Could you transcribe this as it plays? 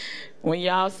When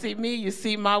y'all see me, you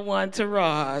see my one,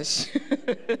 Taraj.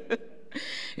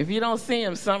 If you don't see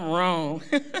him, something wrong.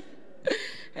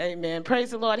 Amen.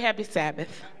 Praise the Lord. Happy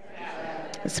Sabbath.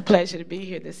 It's a pleasure to be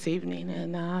here this evening,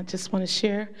 and I just want to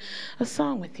share a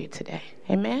song with you today.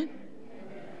 Amen.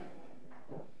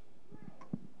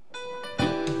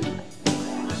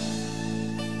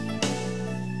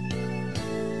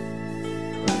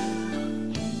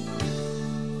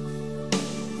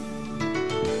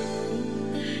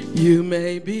 You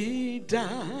may be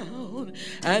down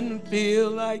and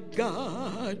feel like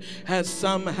God has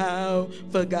somehow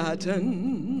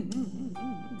forgotten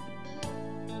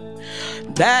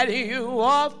that you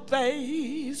are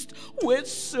faced with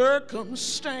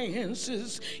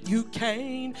circumstances you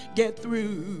can't get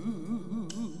through.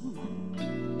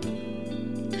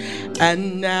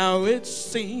 And now it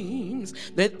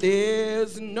seems that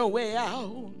there's no way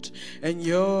out and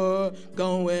you're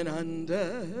going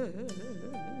under.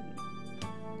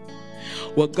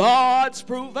 Well, God's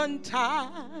proven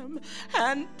time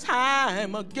and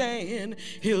time again,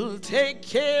 He'll take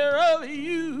care of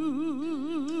you,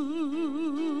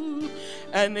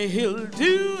 and He'll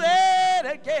do it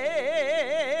again.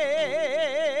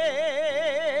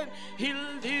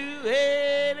 He'll do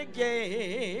it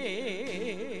again.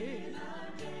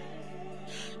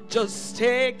 Just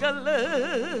take a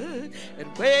look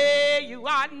at where you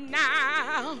are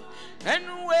now and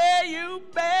where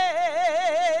you've been.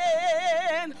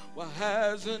 Well,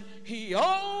 hasn't He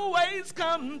always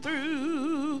come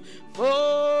through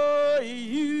for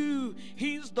you?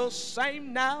 He's the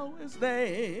same now as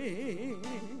then.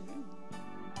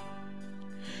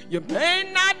 You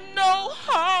may not know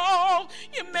how,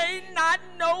 you may not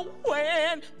know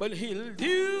when, but He'll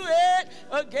do it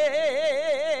again.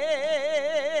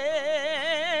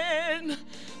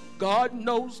 God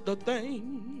knows the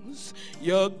things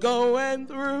you're going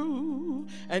through,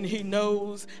 and He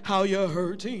knows how you're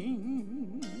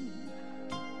hurting.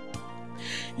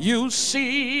 You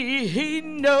see, He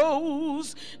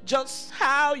knows just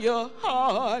how your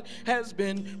heart has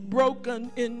been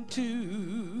broken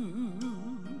into.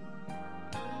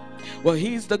 Well,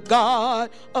 He's the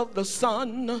God of the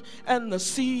sun and the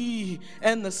sea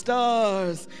and the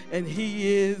stars, and He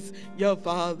is your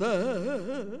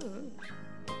Father.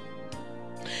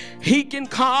 He can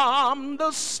calm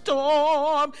the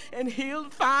storm, and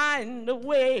He'll find a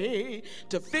way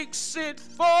to fix it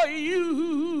for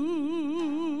you.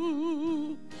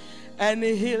 And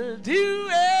He'll do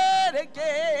it again.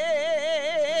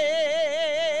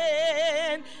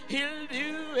 He'll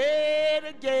do it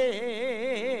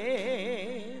again.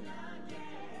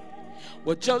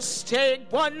 Well, just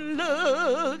take one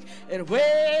look at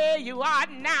where you are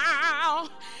now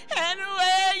and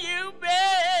where you've been.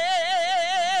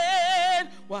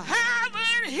 Well,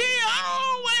 haven't He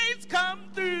always come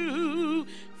through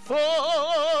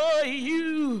for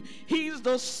you? He's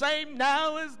the same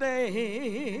now as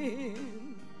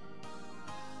then.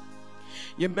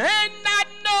 You may not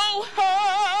know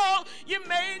how, you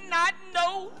may not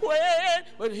know when,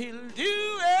 but He'll do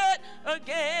it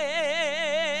again.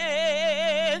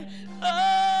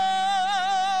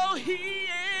 Oh, He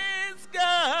is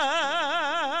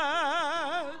God,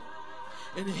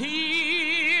 and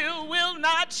He will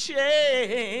not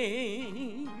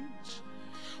change.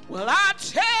 Well, I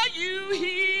tell you,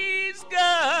 He's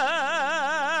God,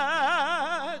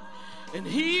 and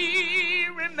He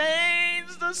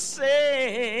remains the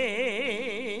same.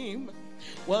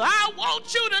 Well, I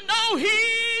want you to know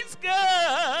He's God,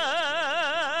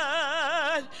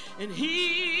 and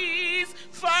He's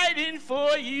fighting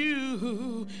for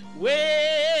you.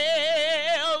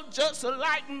 Well, just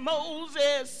like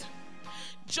Moses,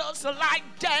 just like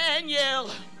Daniel,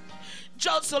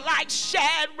 just like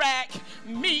Shadrach,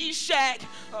 Meshach,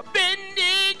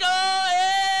 Abednego,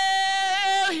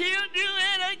 He'll do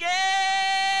it again.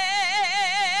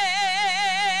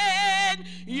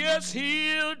 Yes,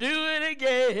 He'll do it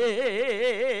again.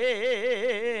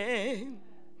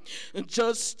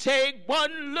 Just take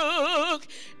one look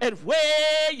at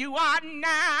where you are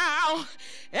now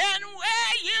and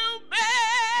where you've been.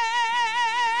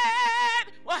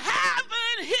 Well,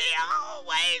 haven't He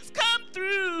always come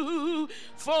through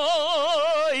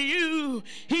for you?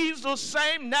 He's the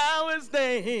same now as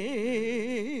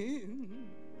then.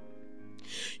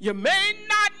 You may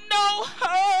not know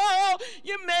how,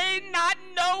 you may not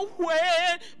know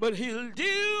when, but He'll do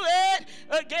it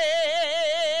again.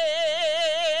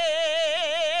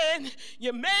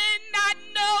 You may not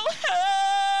know how,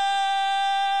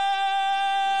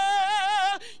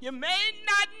 you may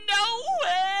not know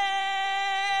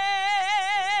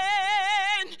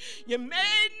when, you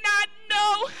may not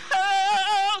know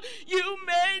how, you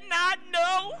may not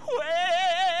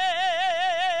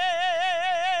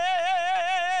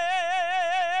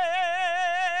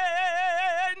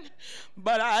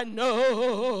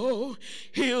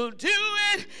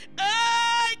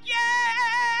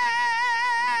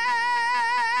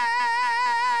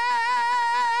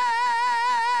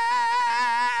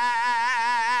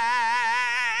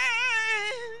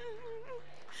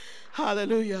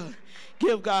Hallelujah.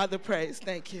 Give God the praise.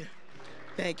 Thank you.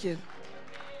 Thank you.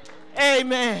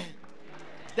 Amen.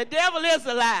 The devil is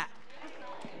a lie.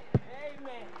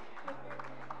 Amen.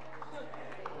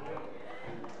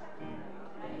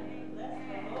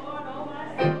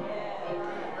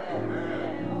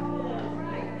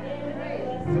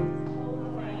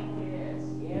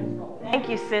 Thank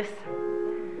you, sis.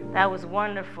 That was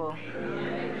wonderful.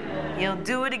 He'll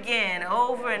do it again,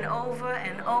 over and over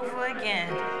and over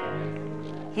again.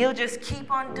 He'll just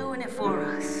keep on doing it for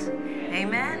us.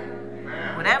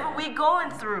 Amen? Whatever we're going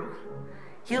through,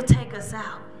 he'll take us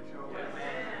out.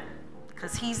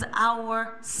 Because he's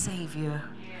our Savior,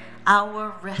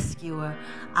 our rescuer,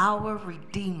 our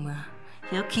Redeemer.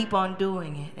 He'll keep on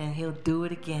doing it, and he'll do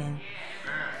it again.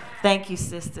 Thank you,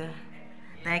 sister.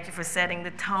 Thank you for setting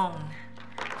the tone.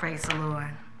 Praise the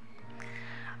Lord.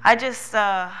 I just,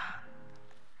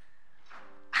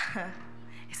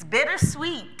 it's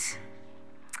bittersweet.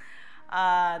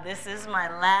 This is my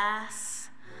last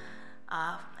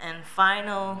and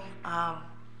final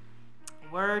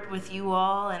word with you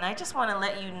all, and I just want to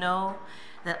let you know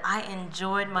that I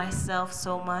enjoyed myself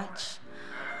so much.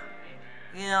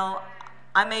 You know,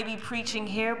 I may be preaching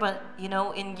here, but, you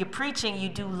know, in your preaching, you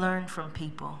do learn from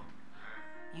people.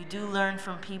 You do learn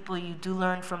from people. You do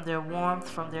learn from their warmth,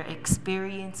 from their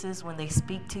experiences when they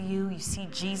speak to you. You see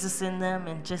Jesus in them,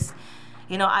 and just,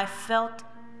 you know, I felt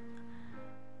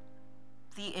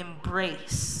the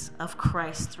embrace of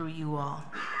Christ through you all.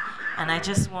 And I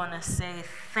just want to say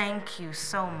thank you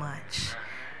so much.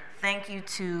 Thank you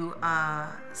to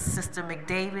Sister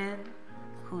McDavid,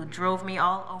 who drove me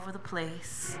all over the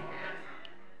place.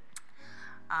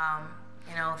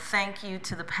 You know, thank you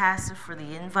to the pastor for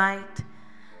the invite.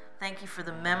 Thank you for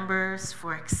the members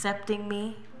for accepting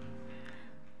me.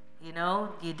 You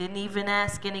know, you didn't even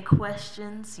ask any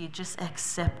questions. You just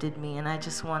accepted me. And I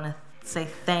just want to say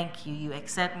thank you. You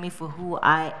accept me for who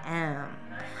I am.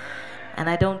 And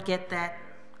I don't get that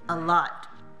a lot,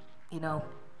 you know,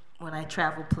 when I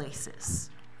travel places.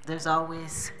 There's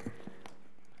always,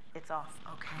 it's off,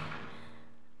 okay.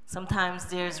 Sometimes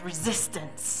there's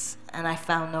resistance, and I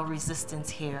found no resistance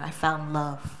here. I found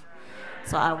love.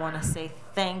 So I want to say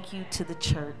thank you to the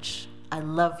church. I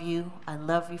love you. I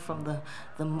love you from the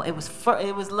it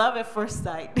was love at first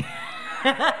sight.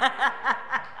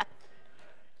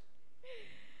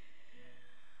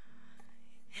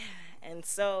 And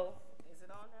so, is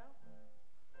it on now?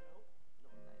 Nope.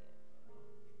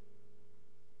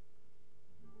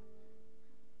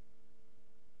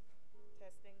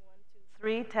 Testing 1, 2,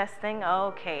 3. Testing.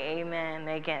 Okay, amen.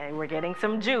 Again, we're getting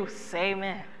some juice.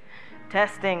 Amen.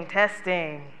 Testing.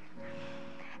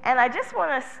 And I just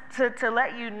want us to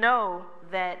let you know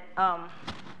that,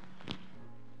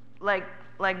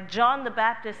 like John the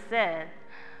Baptist said,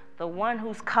 the one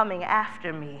who's coming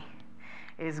after me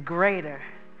is greater.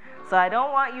 So I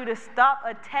don't want you to stop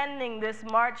attending this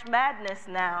March Madness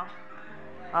now,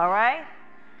 all right?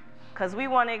 Because we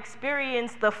want to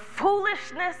experience the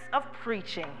foolishness of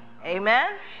preaching.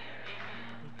 Amen?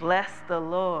 Bless the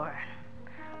Lord.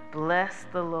 Bless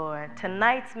the Lord.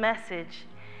 Tonight's message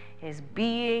is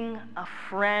being a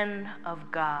friend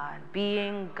of God,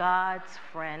 being God's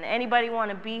friend. Anybody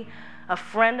want to be a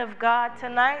friend of God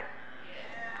tonight?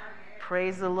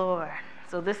 Praise the Lord.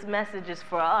 So this message is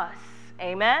for us.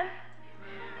 Amen?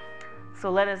 So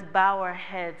let us bow our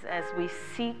heads as we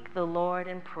seek the Lord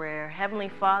in prayer. Heavenly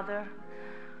Father,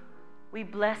 we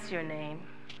bless your name.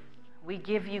 We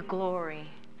give you glory.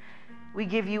 We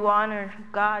give you honor,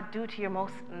 God, due to your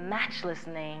most matchless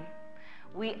name.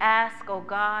 We ask, oh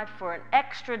God, for an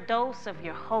extra dose of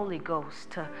your Holy Ghost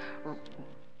to,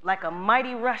 like a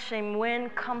mighty rushing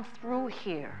wind, come through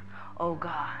here, oh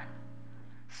God.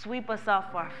 Sweep us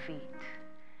off our feet.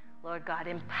 Lord God,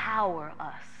 empower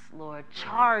us, Lord.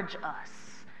 Charge us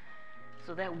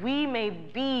so that we may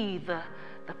be the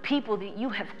people that you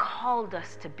have called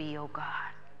us to be, oh God.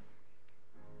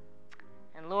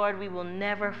 And Lord, we will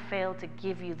never fail to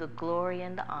give you the glory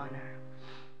and the honor.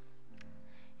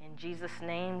 In Jesus'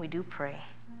 name we do pray.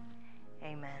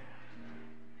 Amen.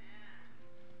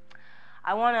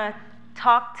 I want to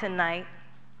talk tonight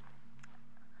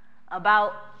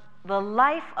about the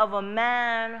life of a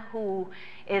man who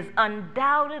is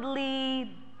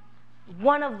undoubtedly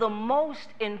one of the most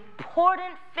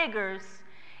important figures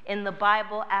in the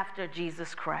Bible after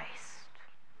Jesus Christ.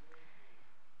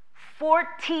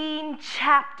 14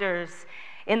 chapters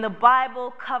in the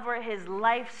Bible cover his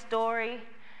life story.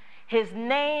 His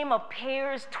name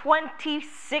appears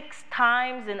 26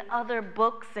 times in other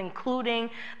books, including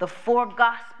the 4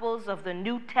 Gospels of the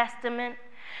New Testament.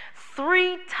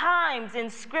 3 times in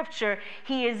Scripture,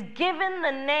 he is given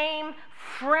the name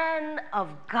friend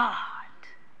of God.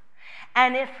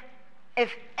 And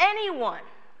if anyone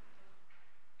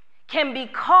can be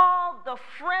called the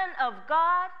friend of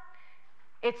God,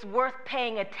 it's worth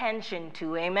paying attention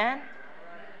to. Amen?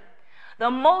 The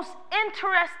most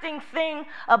interesting thing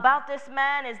about this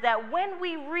man is that when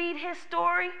we read his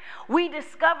story, we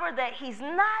discover that he's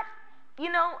not,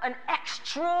 an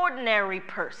extraordinary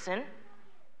person.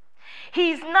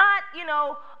 He's not,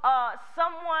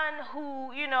 someone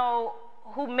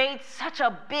who made such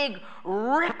a big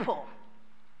ripple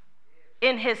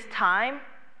in his time.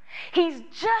 He's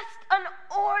just an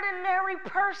ordinary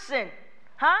person.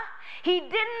 He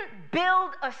didn't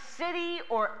build a city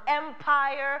or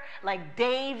empire like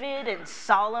David and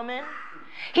Solomon.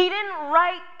 He didn't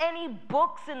write any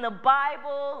books in the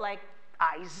Bible like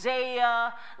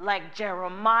Isaiah, like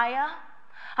Jeremiah.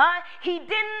 He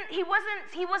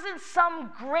wasn't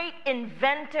some great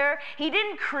inventor. He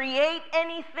didn't create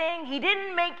anything. He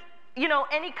didn't make,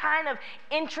 any kind of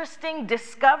interesting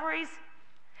discoveries.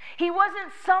 He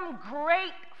wasn't some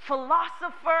great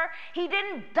philosopher. He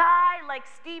didn't die like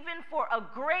Stephen for a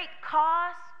great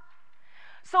cause.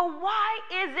 So why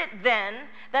is it then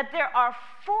that there are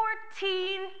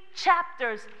 14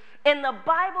 chapters in the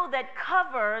Bible that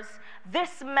covers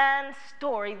this man's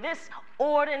story, this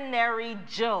ordinary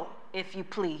Joe, if you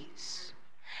please?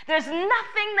 There's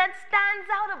nothing that stands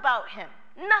out about him.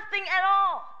 Nothing at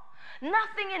all.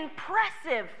 Nothing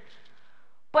impressive.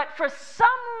 But for some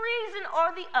reason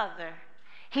or the other,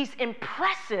 he's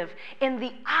impressive in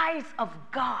the eyes of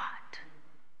God.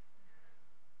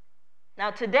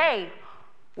 Now today,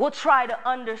 we'll try to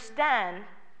understand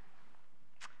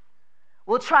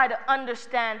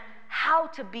how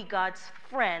to be God's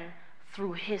friend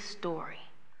through his story.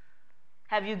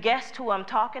 Have you guessed who I'm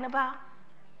talking about?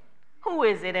 Who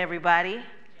is it, everybody?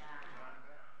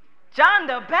 John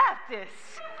the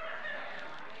Baptist.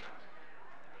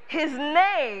 His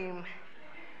name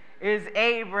is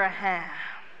Abraham.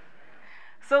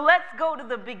 So let's go to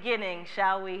the beginning,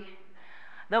 shall we?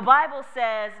 The Bible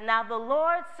says, "Now the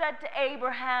Lord said to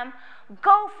Abraham,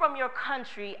 go from your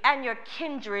country and your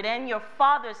kindred and your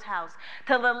father's house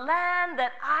to the land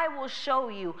that I will show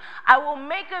you. I will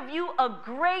make of you a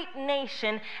great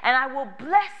nation, and I will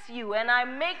bless you, and I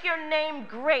make your name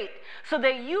great, so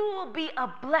that you will be a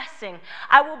blessing.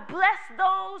 I will bless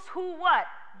those who" what?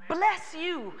 "Bless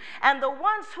you, and the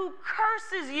ones who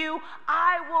curses you,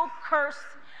 I will curse.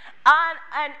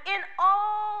 And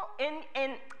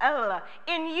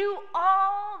in you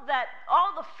all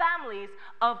the families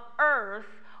of earth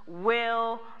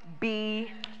will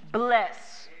be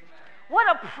blessed." What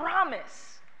a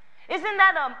promise! Isn't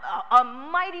that a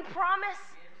mighty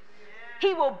promise?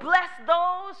 He will bless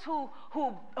those who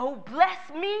bless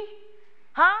me,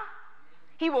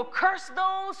 He will curse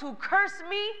those who curse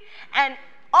me, and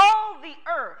all the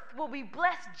earth will be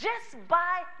blessed just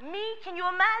by me. Can you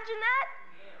imagine that?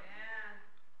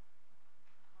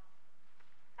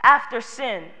 After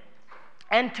sin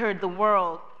entered the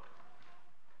world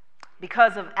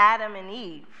because of Adam and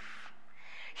Eve,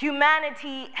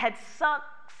 humanity had sunk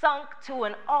to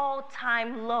an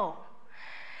all-time low.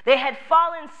 They had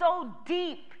fallen so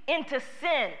deep into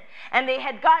sin, and they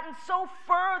had gotten so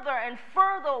further and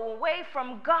further away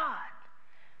from God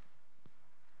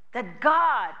that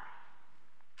God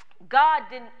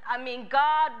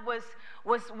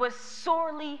was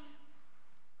sorely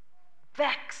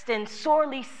vexed and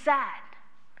sorely sad.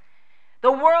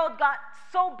 The world got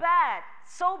so bad.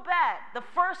 The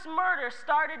first murder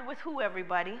started with who,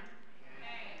 everybody?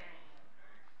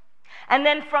 And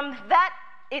then from that,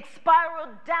 it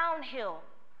spiraled downhill,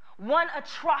 one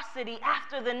atrocity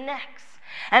after the next.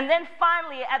 And then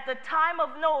finally, at the time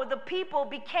of Noah, the people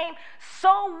became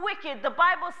so wicked. The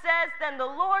Bible says, "Then the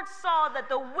Lord saw that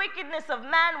the wickedness of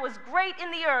man was great in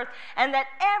the earth, and that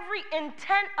every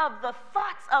intent of the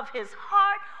thoughts of his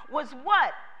heart was"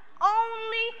 what?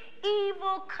 "Only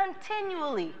evil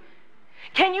continually."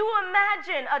 Can you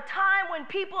imagine a time when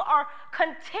people are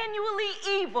continually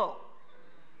evil?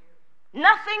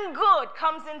 Nothing good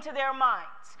comes into their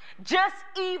minds. Just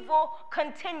evil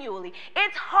continually.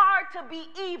 It's hard to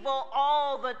be evil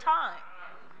all the time.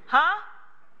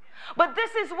 But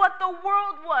this is what the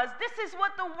world was. This is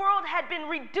what the world had been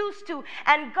reduced to.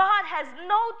 And God has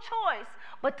no choice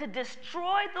but to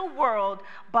destroy the world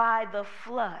by the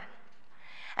flood.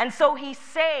 And so he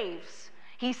saves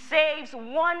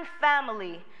one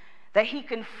family that he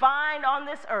can find on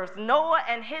this earth, Noah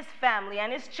and his family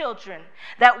and his children,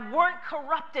 that weren't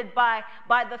corrupted by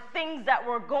the things that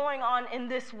were going on in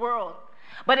this world.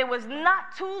 But it was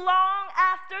not too long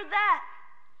after that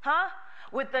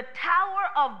With the Tower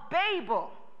of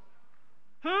Babel.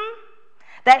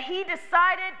 That he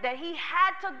decided that he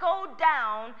had to go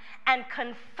down and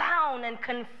confound and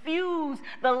confuse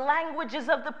the languages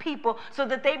of the people so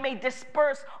that they may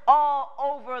disperse all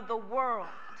over the world.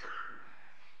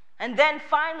 And then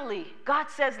finally,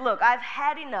 God says, look, I've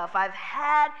had enough. I've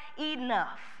had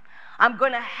enough. I'm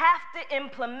going to have to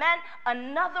implement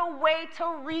another way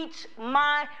to reach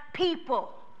my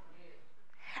people.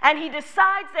 And he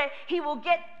decides that he will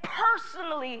get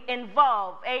personally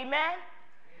involved. Amen?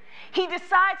 He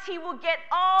decides he will get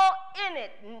all in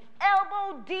it,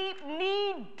 elbow deep,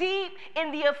 knee deep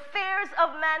in the affairs of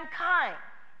mankind.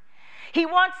 He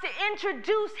wants to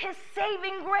introduce his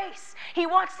saving grace. He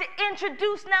wants to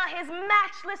introduce now his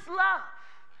matchless love.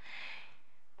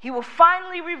 He will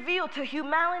finally reveal to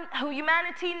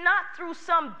humanity not through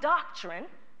some doctrine,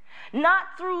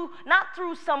 not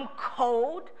through some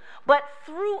code, but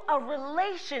through a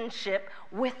relationship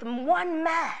with one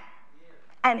man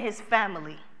and his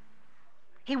family.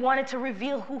 He wanted to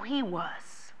reveal who he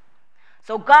was.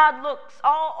 So God looks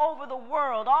all over the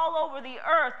world, all over the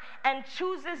earth, and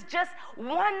chooses just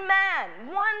one man,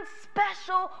 one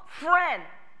special friend.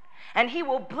 And he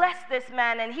will bless this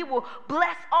man, and he will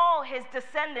bless all his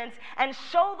descendants, and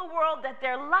show the world that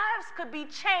their lives could be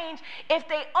changed if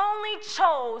they only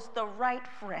chose the right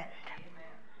friend.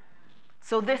 Amen.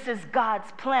 So this is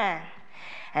God's plan.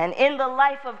 And in the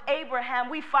life of Abraham,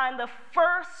 we find the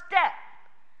first step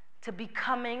to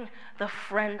becoming the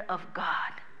friend of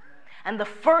God. And the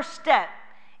first step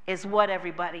is what,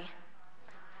 everybody?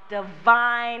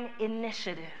 Divine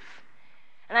initiative.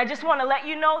 And I just want to let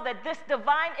you know that this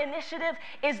divine initiative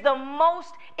is the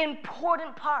most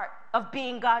important part of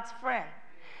being God's friend.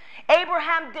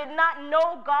 Abraham did not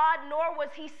know God, nor was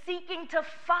he seeking to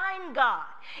find God.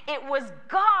 It was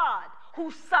God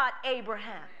who sought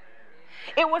Abraham.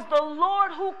 It was the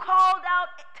Lord who called out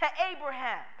to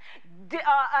Abraham.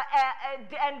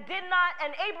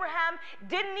 And Abraham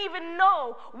didn't even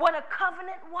know what a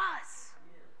covenant was.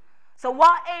 So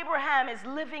while Abraham is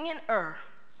living in Ur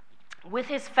with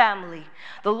his family,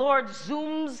 the Lord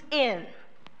zooms in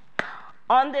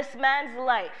on this man's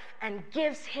life and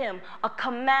gives him a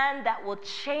command that will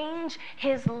change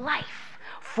his life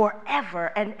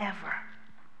forever and ever.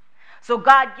 So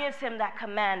God gives him that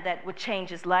command that would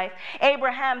change his life.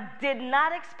 Abraham did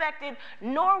not expect it,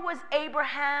 nor was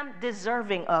Abraham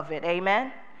deserving of it.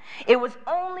 Amen? It was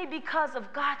only because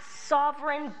of God's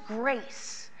sovereign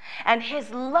grace and his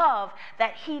love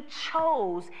that he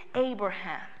chose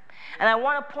Abraham. And I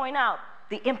want to point out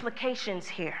the implications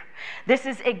here. This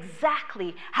is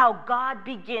exactly how God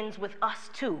begins with us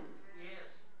too.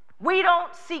 We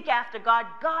don't seek after God.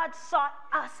 God sought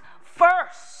us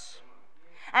first.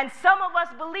 And some of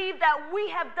us believe that we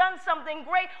have done something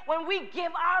great when we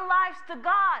give our lives to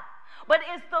God. But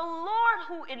it's the Lord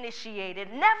who initiated,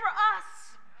 never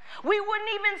us. We wouldn't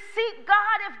even seek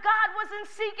God if God wasn't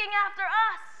seeking after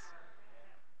us.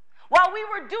 While we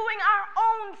were doing our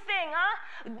own thing,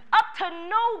 up to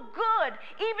no good,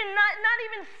 even not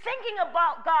even thinking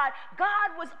about God,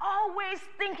 God was always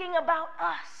thinking about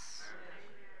us.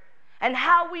 And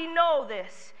how we know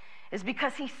this is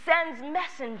because he sends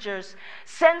messengers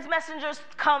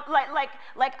come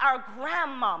like our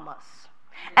grandmamas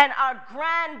and our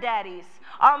granddaddies,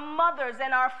 our mothers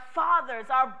and our fathers,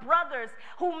 our brothers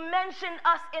who mention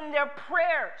us in their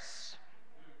prayers,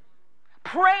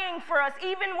 praying for us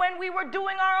even when we were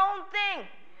doing our own thing,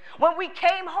 when we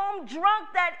came home drunk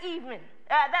that evening,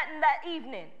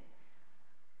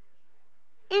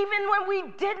 even when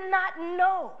we did not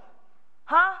know,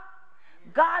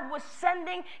 God was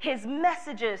sending his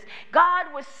messages.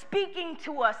 God was speaking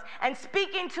to us and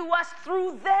speaking to us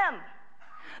through them.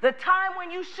 The time when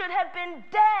you should have been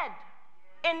dead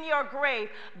in your grave,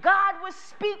 God was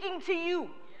speaking to you.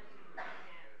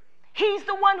 He's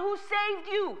the one who saved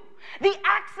you. The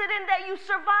accident that you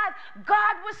survived,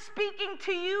 God was speaking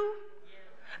to you.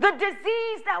 The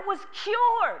disease that was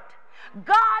cured,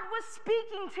 God was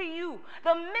speaking to you.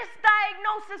 The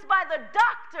misdiagnosis by the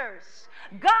doctors,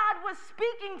 God was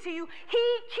speaking to you.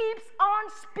 He keeps on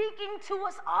speaking to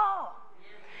us all.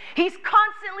 He's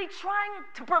constantly trying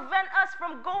to prevent us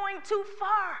from going too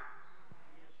far,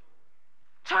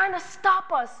 trying to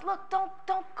stop us. Look, don't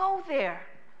go there.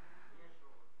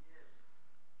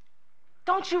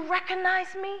 Don't you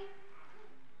recognize me?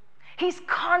 He's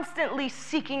constantly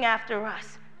seeking after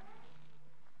us.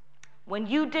 When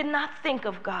you did not think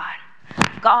of God,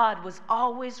 God was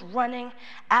always running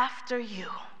after you.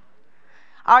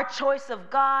 Our choice of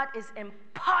God is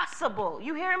impossible.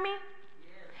 You hear me?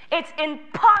 It's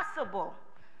impossible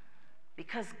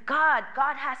Because God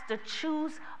has to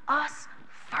choose us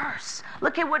first.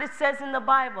 Look at what it says in the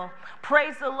Bible.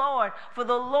 Praise the Lord, for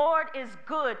the Lord is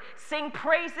good. Sing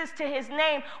praises to his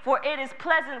name, for it is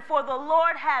pleasant. For the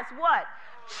Lord has what?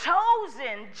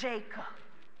 Chosen Jacob.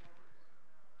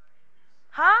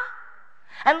 Huh?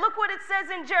 And look what it says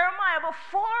in Jeremiah.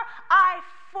 Before I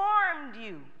formed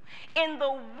you in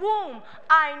the womb,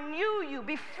 I knew you.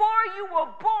 Before you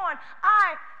were born,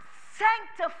 I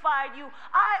sanctified you.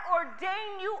 I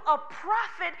ordained you a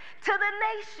prophet to the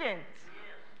nations.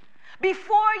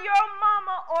 Before your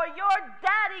mama or your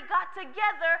daddy got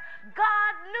together,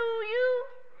 God knew you.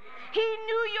 He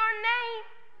knew your name.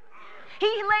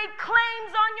 He laid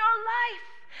claims on your life,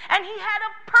 and he had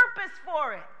a purpose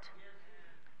for it.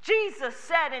 Jesus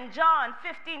said in John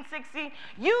 15:16,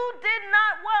 you did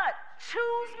not what?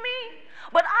 Choose me,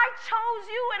 but I chose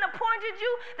you and appointed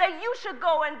you that you should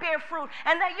go and bear fruit,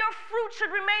 and that your fruit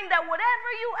should remain, that whatever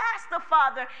you ask the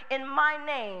Father in my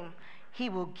name, he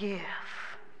will give.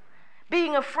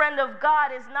 Being a friend of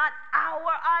God is not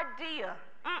our idea.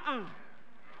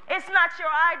 It's not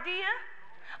your idea,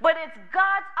 but it's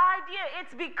God's idea.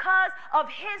 It's because of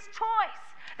his choice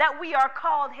that we are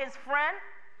called his friend.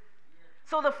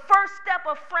 So the first step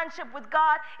of friendship with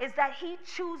God is that he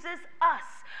chooses us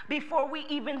before we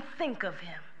even think of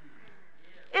him.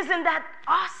 Isn't that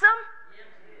awesome?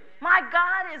 My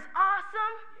God is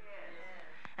awesome.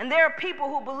 And there are people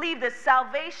who believe that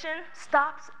salvation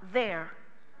stops there.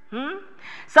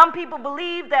 Some people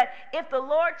believe that if the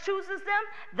Lord chooses them,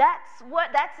 that's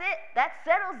it. That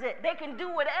settles it. They can do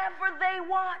whatever they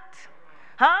want.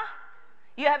 Have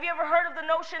you ever heard of the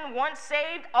notion, once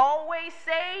saved, always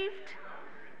saved?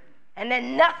 And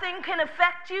then nothing can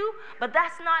affect you? But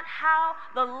that's not how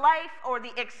the life or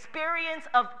the experience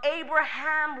of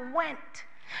Abraham went.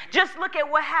 Just look at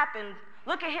what happened.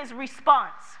 Look at his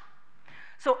response.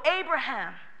 So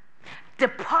Abraham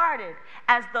departed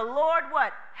as the Lord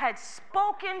what? Had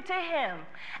spoken to him.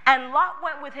 And Lot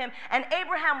went with him. And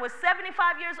Abraham was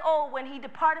 75 years old when he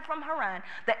departed from Haran.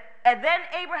 And then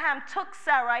Abraham took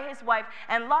Sarai, his wife,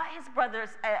 and Lot, his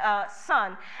brother's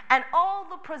son, and all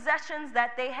the possessions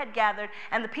that they had gathered,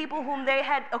 and the people whom they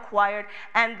had acquired,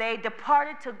 and they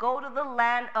departed to go to the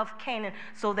land of Canaan.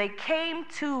 So they came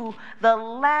to the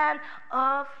land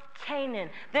of Canaan.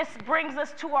 This brings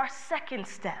us to our second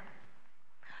step.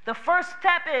 The first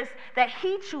step is that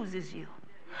he chooses you.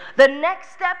 The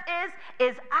next step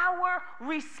is our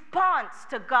response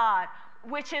to God,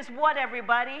 which is what,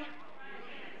 everybody?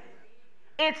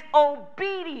 It's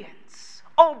obedience.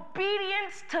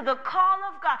 Obedience to the call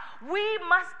of God. We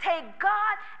must take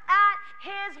God at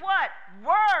his what?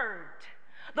 Word.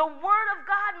 The word of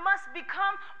God must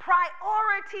become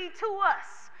priority to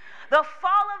us. The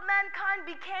fall of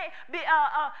mankind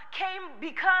came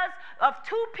because of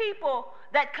two people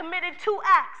that committed two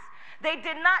acts. They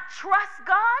did not trust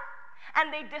God,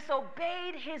 and they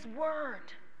disobeyed his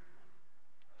word.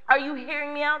 Are you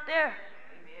hearing me out there?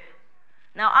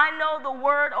 Now, I know the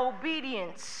word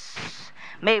obedience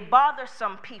may bother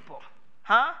some people,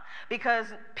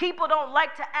 because people don't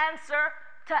like to answer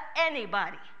to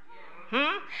anybody.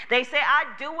 They say, I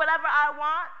do whatever I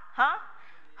want,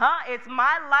 it's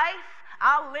my life,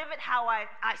 I'll live it how I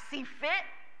see fit.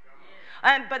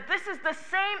 But this is the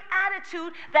same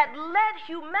attitude that led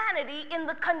humanity in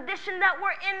the condition that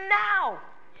we're in now.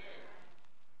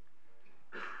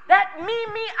 That me,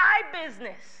 I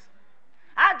business.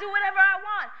 I do whatever I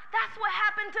want. That's what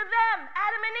happened to them,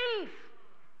 Adam and Eve.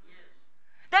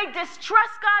 They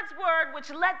distrust God's word, which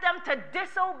led them to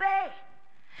disobey.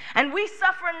 And we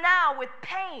suffer now with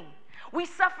pain. We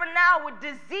suffer now with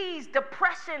disease,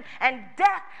 depression, and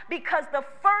death because the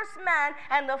first man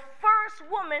and the first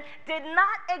woman did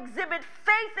not exhibit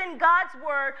faith in God's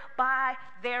word by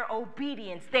their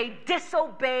obedience. They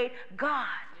disobeyed God.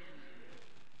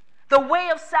 The way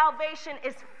of salvation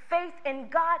is faith in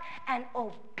God and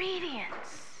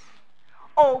obedience.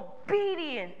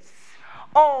 Obedience.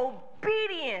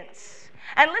 Obedience.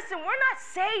 And listen, we're not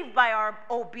saved by our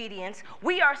obedience.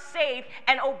 We are saved,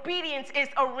 and obedience is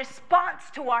a response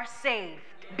to our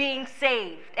being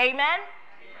saved. Amen?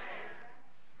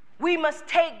 We must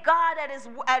take God at his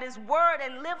word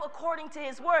and live according to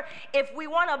his word. If we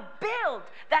want to build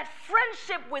that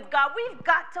friendship with God, we've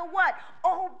got to what?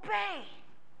 Obey.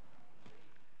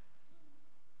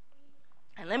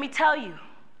 And let me tell you,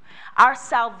 our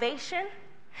salvation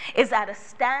is at a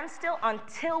standstill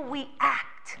until we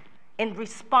act in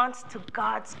response to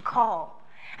God's call.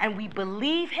 And we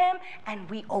believe him and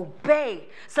we obey.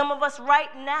 Some of us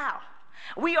right now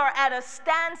We are at a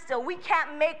standstill. We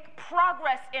can't make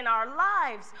progress in our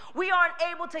lives. We aren't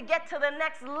able to get to the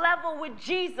next level with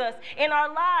Jesus in our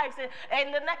lives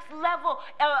and the next level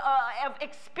of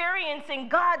experiencing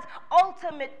God's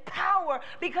ultimate power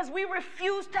because we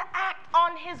refuse to act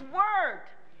on his word.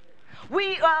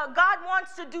 God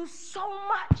wants to do so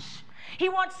much. He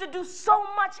wants to do so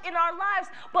much in our lives,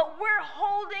 but we're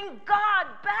holding God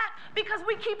back because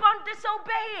we keep on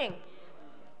disobeying.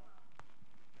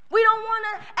 We don't want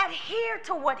to adhere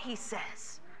to what he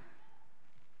says.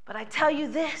 But I tell you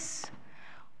this,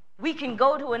 we can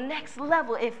go to a next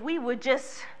level if we would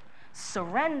just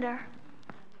surrender.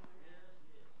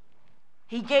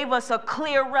 He gave us a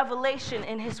clear revelation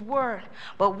in his word,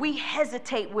 but we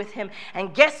hesitate with him.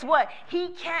 And guess what? He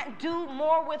can't do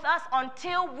more with us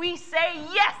until we say,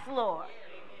 yes, Lord.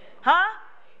 Huh?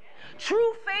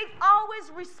 True faith always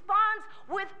responds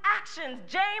with actions.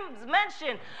 James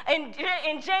mentioned in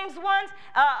James 1,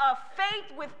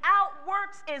 faith without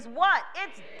works is what?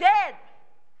 It's dead.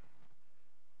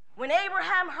 When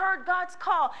Abraham heard God's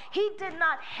call, he did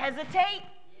not hesitate.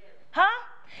 Huh?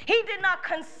 He did not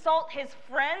consult his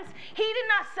friends. He did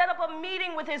not set up a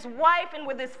meeting with his wife and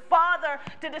with his father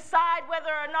to decide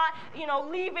whether or not,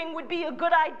 leaving would be a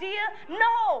good idea.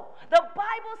 No. The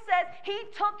Bible says he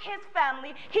took his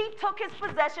family, he took his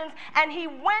possessions, and he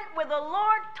went where the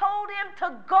Lord told him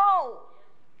to go.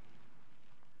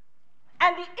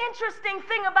 And the interesting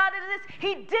thing about it is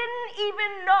he didn't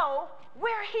even know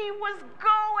where he was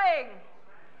going.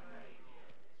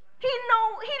 He didn't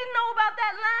know about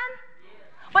that land.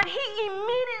 But he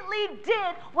immediately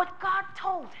did what God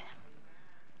told him.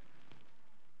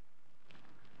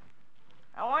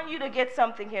 I want you to get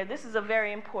something here. This is a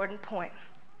very important point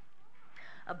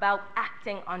about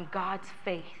acting on God's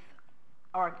faith,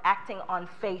 or acting on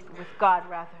faith with God,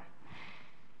 rather,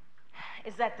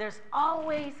 is that there's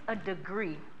always a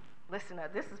degree, listen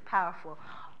up, this is powerful,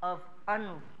 of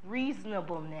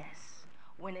unreasonableness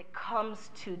when it comes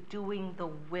to doing the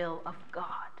will of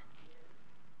God.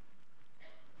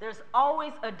 There's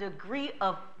always a degree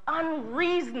of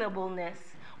unreasonableness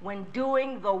when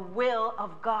doing the will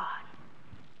of God.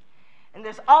 And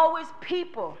there's always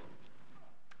people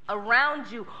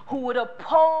around you who would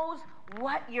oppose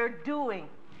what you're doing.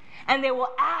 And they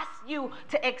will ask you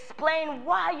to explain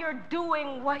why you're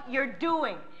doing what you're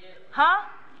doing. Huh?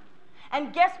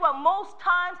 And guess what? Most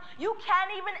times you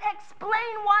can't even explain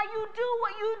why you do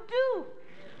what you do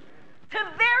to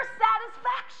their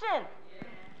satisfaction.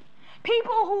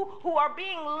 People who are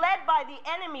being led by the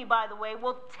enemy, by the way,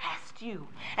 will test you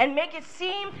and make it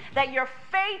seem that your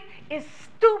faith is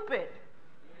stupid.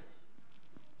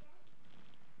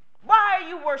 Why are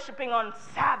you worshiping on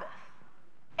Sabbath?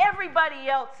 Everybody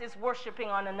else is worshiping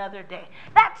on another day.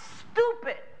 That's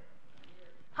stupid.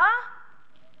 Huh?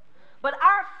 But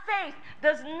our faith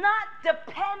does not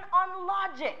depend on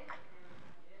logic.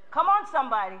 Come on,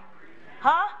 somebody.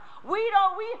 Huh? We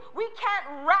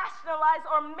can't rationalize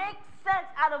or make sense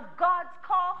out of God's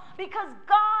call because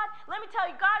God, let me tell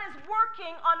you, God is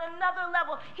working on another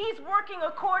level. He's working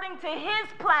according to his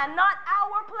plan, not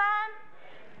our plan.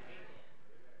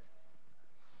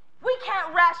 We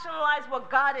can't rationalize what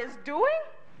God is doing.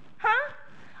 Huh?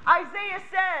 Isaiah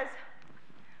says,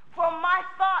 for my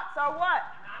thoughts are what?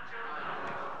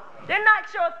 They're not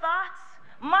your thoughts.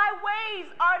 My ways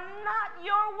are not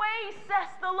your ways, says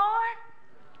the Lord.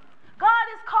 God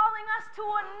is calling us to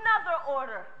another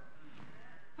order.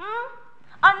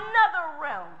 Another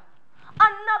realm.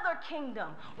 Another kingdom.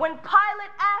 When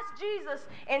Pilate asked Jesus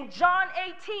in John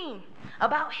 18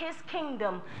 about his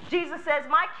kingdom, Jesus says,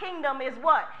 my kingdom is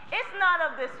what? It's not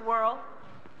of this world.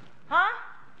 Huh?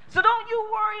 So don't you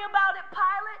worry about it,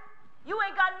 Pilate. You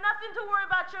ain't got nothing to worry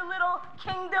about your little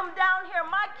kingdom down here.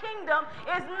 My kingdom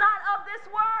is not of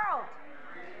this world.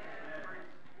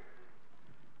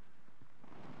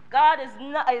 God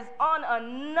is on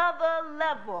another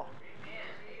level.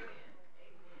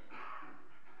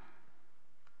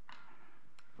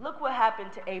 Look what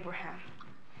happened to Abraham.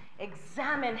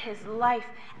 Examine his life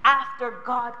after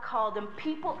God called him.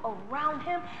 People around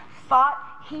him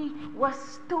thought he was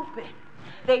stupid.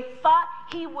 They thought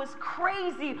he was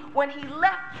crazy when he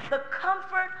left the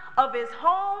comfort of his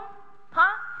home,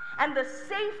 and the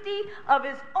safety of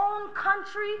his own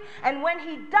country. And when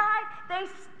he died, they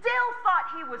still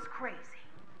thought he was crazy.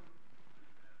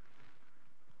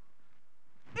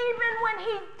 Even when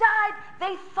he died,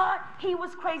 they thought he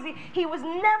was crazy. He was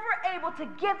never able to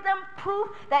give them proof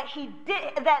that he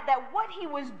did that what he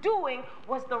was doing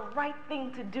was the right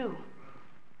thing to do.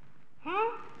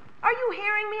 Are you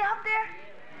hearing me out there?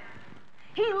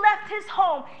 He left his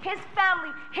home, his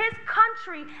family, his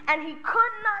country, and he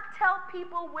could not tell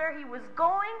people where he was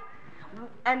going.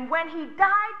 And when he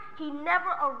died, he never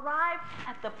arrived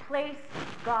at the place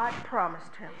God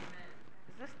promised him.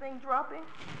 Is this thing dropping?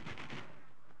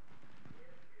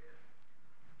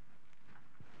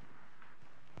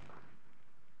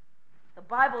 The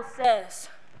Bible says,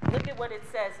 look at what it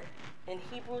says in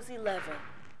Hebrews 11.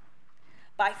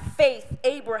 By faith,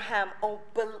 Abraham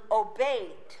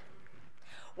obeyed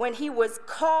when he was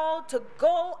called to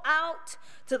go out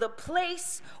to the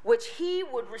place which he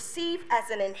would receive as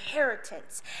an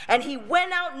inheritance. And he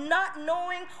went out not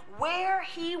knowing where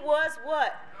he was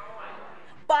what?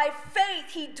 By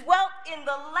faith, he dwelt in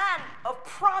the land of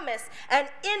promise and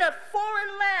in a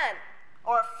foreign land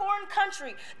or a foreign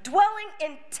country, dwelling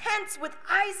in tents with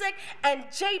Isaac and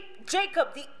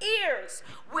Jacob, the heirs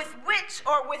with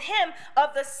him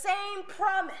of the same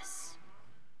promise.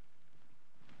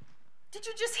 Did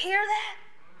you just hear that?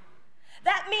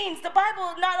 That means the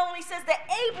Bible not only says that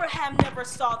Abraham never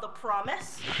saw the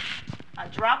promise. I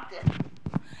dropped it.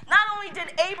 Not only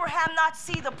did Abraham not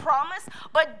see the promise,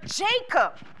 but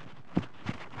Jacob,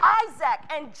 Isaac,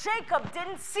 and Jacob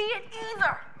didn't see it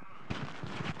either.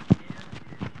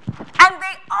 And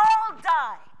they all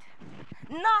died,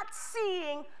 not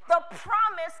seeing the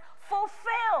promise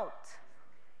fulfilled.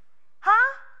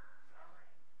 Huh?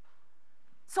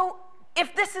 So,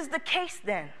 if this is the case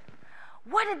then,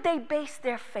 what did they base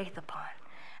their faith upon?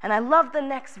 And I love the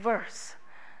next verse.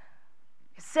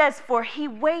 It says, for he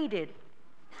waited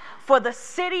for the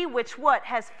city which what?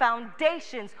 Has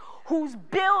foundations, whose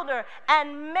builder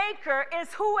and maker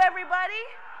is who, everybody?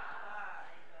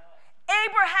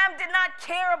 Abraham did not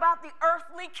care about the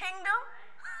earthly kingdom.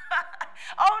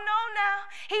 Oh, no, now.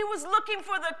 He was looking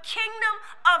for the kingdom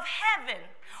of heaven,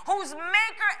 whose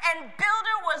maker and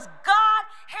builder was God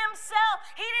himself.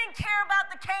 He didn't care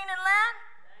about the Canaan land.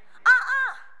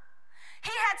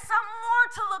 He had something more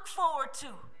to look forward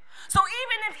to. So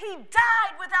even if he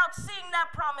died without seeing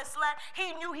that promised land,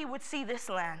 he knew he would see this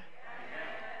land.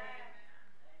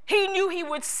 He knew he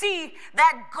would see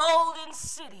that golden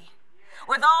city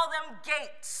with all them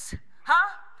gates.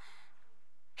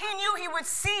 He knew he would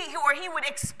see, or he would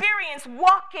experience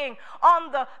walking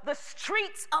on the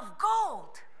streets of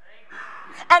gold.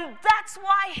 And that's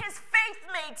why his faith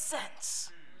made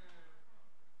sense.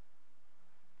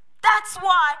 That's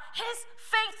why his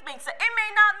faith makes sense. It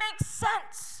may not make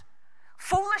sense.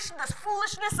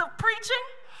 Foolishness of preaching,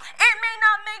 it may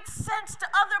not make sense to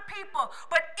other people.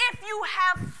 But if you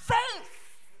have faith,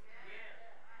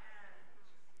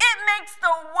 it makes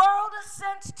the world of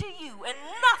sense to you. And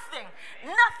nothing,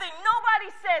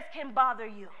 nobody says can bother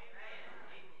you.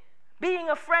 Being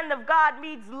a friend of God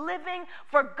means living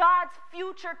for God's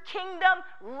future kingdom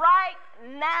right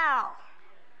now.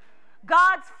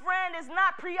 God's friend is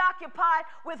not preoccupied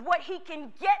with what he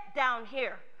can get down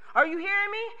here. Are you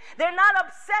hearing me? They're not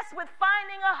obsessed with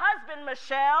finding a husband,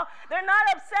 Michelle. They're not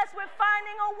obsessed with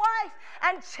finding a wife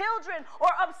and children,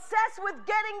 or obsessed with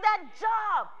getting that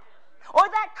job or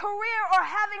that career or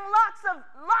having lots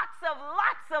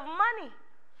of money.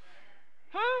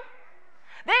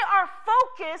 They are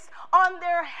focused on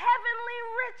their heavenly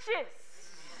riches.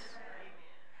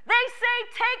 They say,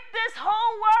 take this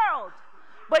whole world,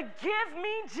 but give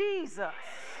me Jesus.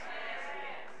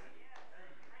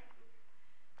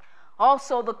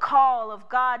 Also, the call of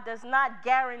God does not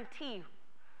guarantee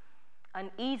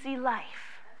an easy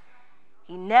life.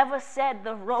 He never said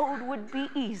the road would be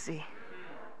easy.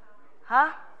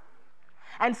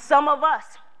 And some of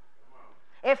us,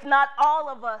 if not all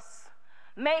of us,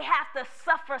 may have to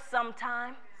suffer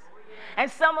sometimes. And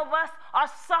some of us are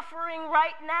suffering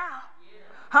right now.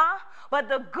 But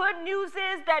the good news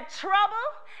is that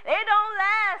trouble, it don't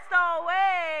last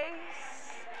always.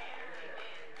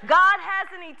 God has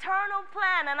an eternal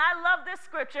plan, and I love this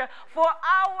scripture, for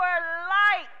our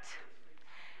light.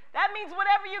 That means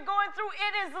whatever you're going through,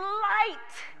 it is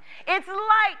light. It's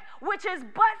light, which is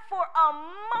but for a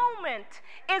moment,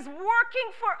 is working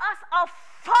for us a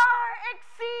far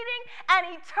exceeding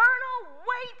and eternal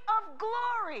weight of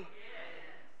glory.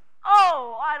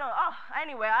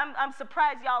 Anyway, I'm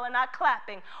surprised y'all are not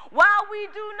clapping. While we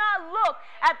do not look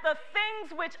at the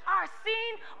things which are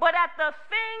seen, but at the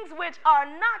things which are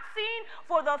not seen,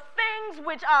 for the things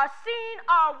which are seen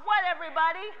are what,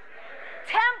 everybody?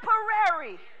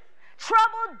 Temporary.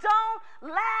 Trouble don't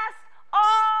last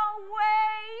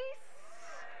always.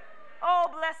 Oh,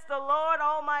 bless the Lord,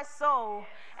 oh my soul,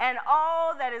 and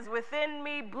all that is within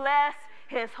me, bless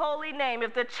his holy name.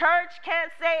 If the church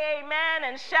can't say amen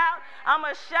and shout, I'm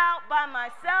going to shout by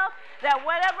myself that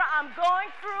whatever I'm going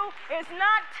through is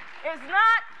not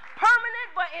permanent,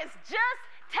 but it's just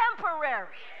temporary.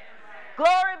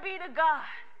 Glory be to God.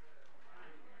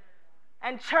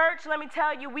 And church, let me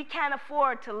tell you, we can't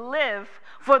afford to live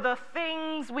for the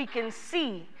things we can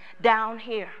see down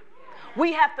here.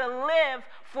 We have to live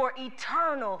for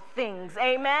eternal things.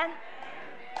 Amen.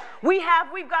 We've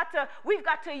got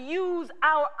to use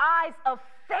our eyes of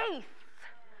faith.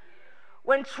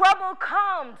 When trouble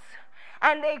comes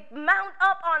and they mount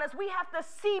up on us, we have to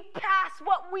see past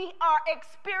what we are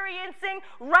experiencing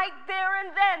right there and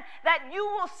then, that you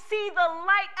will see the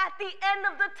light at the end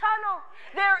of the tunnel.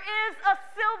 There is a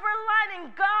silver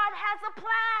lining. God has a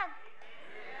plan.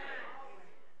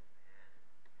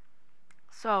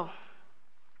 So,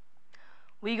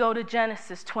 we go to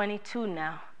Genesis 22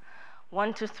 now,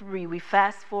 1-3. We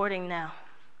fast forwarding now.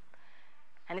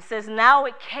 And it says, now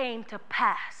it came to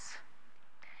pass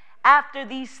after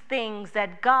these things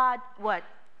that God,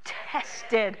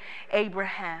 tested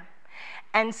Abraham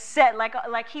and said,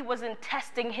 like he wasn't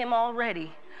testing him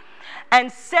already,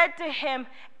 and said to him,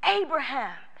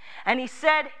 Abraham. And he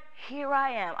said, here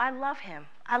I am. I love him.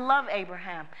 I love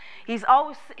Abraham. He's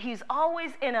always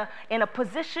in a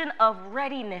position of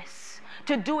readiness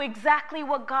to do exactly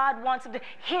what God wants him to.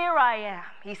 Here I am,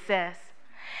 he says.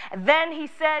 Then he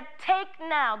said, take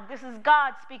now, this is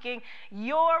God speaking,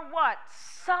 your what?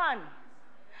 Son,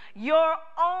 your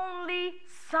only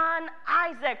son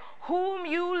Isaac, whom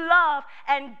you love,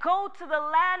 and go to the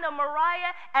land of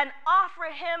Moriah and offer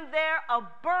him there a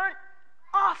burnt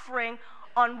offering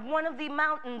on one of the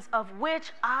mountains of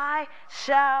which I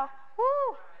shall.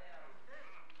 Woo.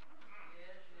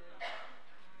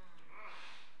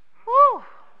 Woo.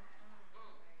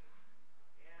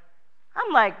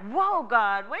 I'm like, whoa,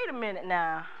 God, wait a minute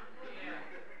now.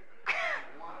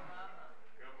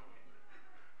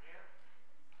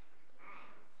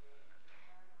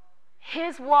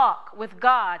 His walk with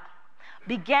God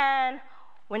began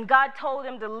when God told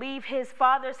him to leave his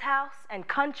father's house and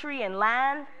country and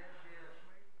land.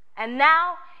 And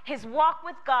now his walk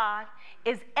with God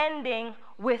is ending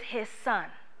with his son.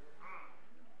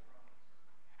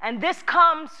 And this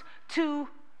comes to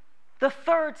the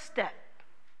third step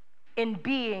in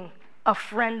being a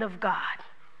friend of God.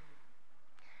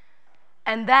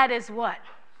 And that is what?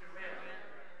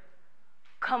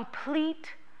 Complete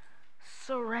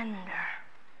surrender.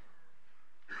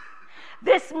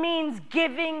 This means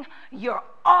giving your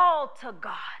all to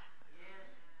God.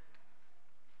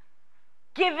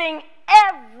 Giving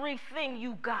everything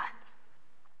you got.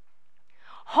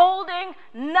 Holding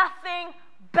nothing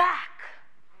back.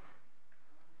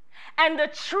 And the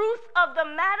truth of the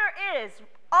matter is,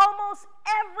 almost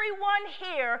everyone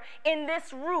here in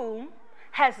this room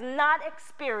has not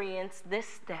experienced this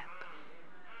step.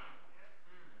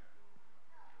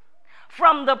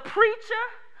 From the preacher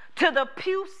to the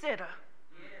pew sitter.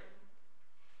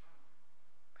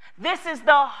 This is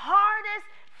the hardest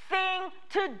thing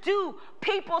to do.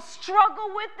 People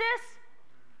struggle with this.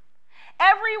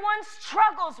 Everyone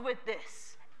struggles with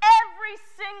this. Every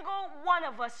single one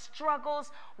of us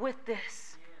struggles with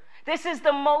this. This is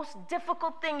the most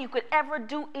difficult thing you could ever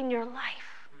do in your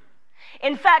life.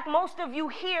 In fact, most of you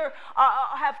here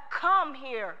have come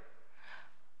here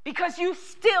because you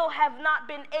still have not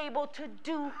been able to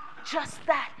do just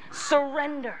that,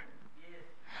 surrender.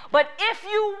 But if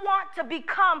you want to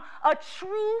become a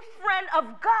true friend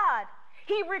of God,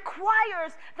 He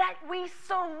requires that we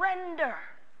surrender.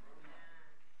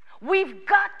 We've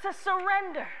got to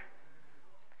surrender.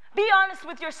 Be honest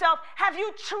with yourself. Have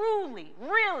you truly,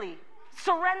 really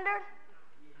surrendered?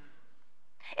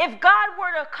 If God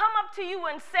were to come up to you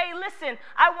and say, listen,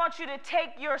 I want you to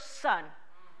take your son,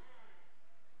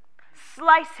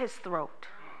 slice his throat,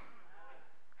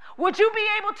 would you be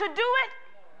able to do it?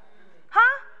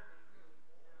 Huh?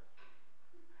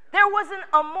 There wasn't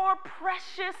a more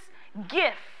precious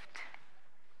gift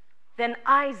than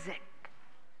Isaac,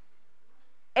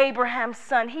 Abraham's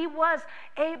son. He was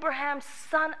Abraham's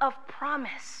son of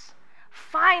promise.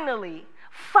 Finally,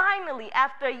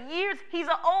 after years, he's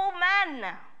an old man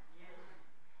now.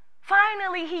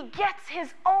 Finally, he gets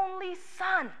his only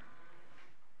son.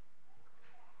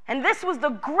 And this was the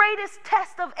greatest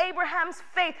test of Abraham's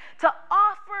faith, to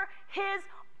offer his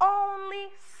only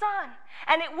son.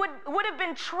 And it would have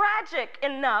been tragic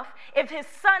enough if his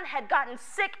son had gotten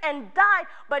sick and died,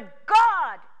 but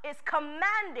God is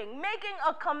making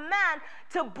a command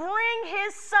to bring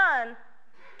his son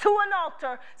to an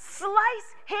altar,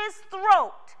 slice his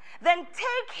throat, then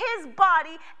take his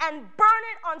body and burn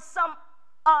it on some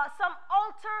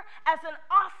altar as an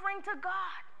offering to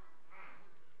God.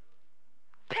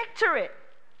 Picture it.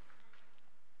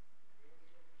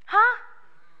 Huh?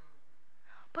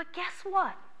 But guess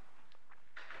what?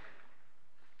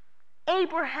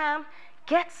 Abraham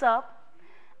gets up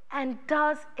and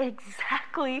does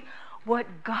exactly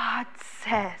what God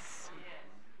says.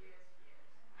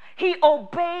 He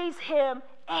obeys him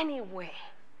anyway.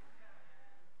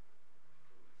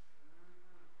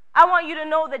 I want you to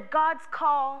know that God's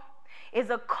call is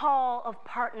a call of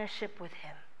partnership with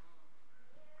him.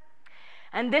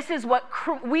 And this is what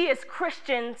we as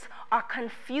Christians are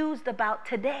confused about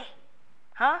today.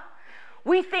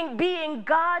 We think being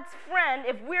God's friend,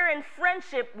 if we're in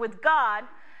friendship with God,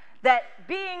 that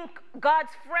being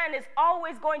God's friend is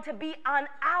always going to be on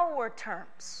our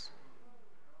terms.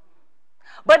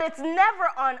 But it's never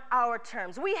on our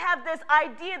terms. We have this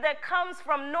idea that comes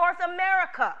from North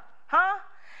America,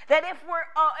 that if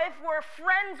we're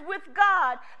friends with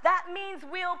God, that means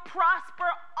we'll prosper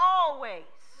always.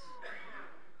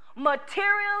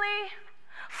 Materially,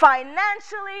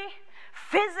 financially,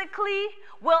 physically,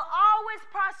 we'll always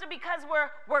prosper because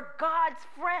we're God's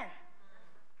friend.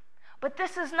 But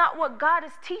this is not what God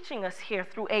is teaching us here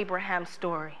through Abraham's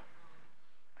story.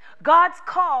 God's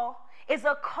call is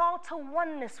a call to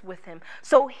oneness with him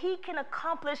so he can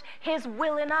accomplish his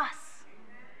will in us.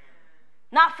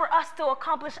 Not for us to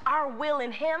accomplish our will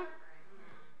in him.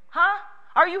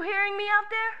 Are you hearing me out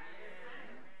there?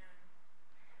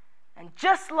 And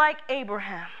just like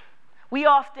Abraham, we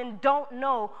often don't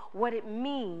know what it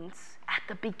means at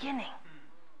the beginning.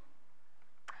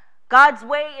 God's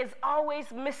way is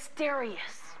always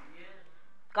mysterious.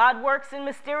 God works in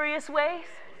mysterious ways.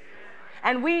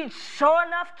 And we sure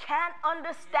enough can't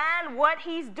understand what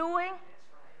he's doing.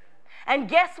 And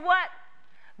guess what?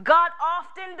 God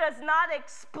often does not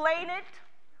explain it.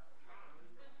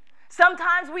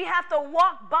 Sometimes we have to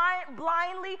walk by it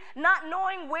blindly, not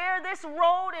knowing where this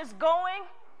road is going.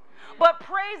 But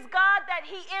praise God that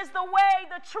he is the way,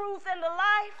 the truth, and the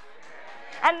life,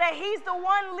 and that he's the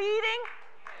one leading.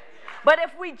 But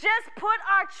if we just put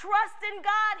our trust in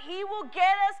God, he will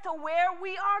get us to where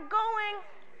we are going.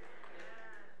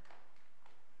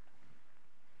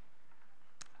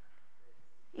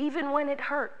 Even when it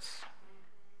hurts,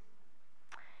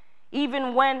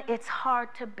 even when it's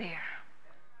hard to bear,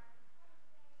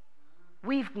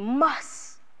 we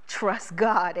must trust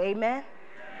God. Amen?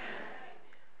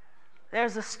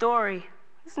 There's a story,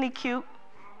 isn't he cute,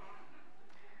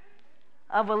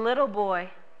 of a little boy,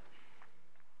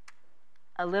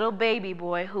 a little baby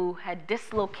boy who had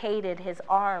dislocated his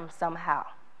arm somehow.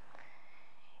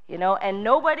 And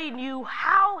nobody knew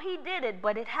how he did it,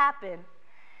 but it happened.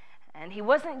 And he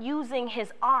wasn't using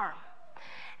his arm.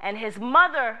 And his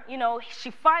mother,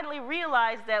 she finally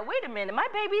realized that, wait a minute, my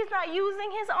baby's not using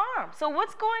his arm. So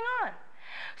what's going on?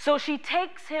 So she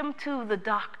takes him to the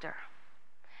doctor.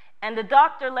 And the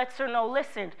doctor lets her know,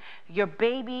 listen, your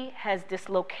baby has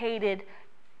dislocated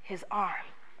his arm.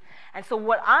 And so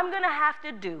what I'm going to have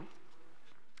to do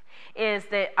is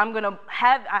that I'm going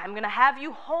to have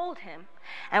you hold him.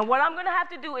 And what I'm going to have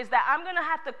to do is that I'm going to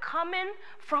have to come in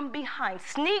from behind,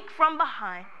 sneak from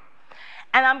behind.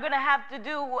 And I'm going to have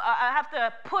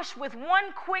to push with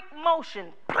one quick motion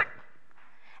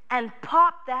and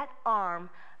pop that arm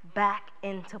back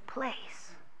into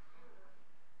place.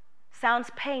 Sounds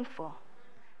painful,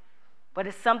 but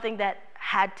it's something that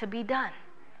had to be done.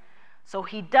 So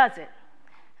he does it.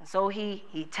 And so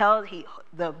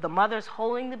the mother's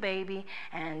holding the baby,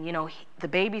 and the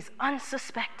baby's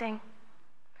unsuspecting.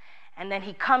 And then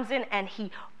he comes in and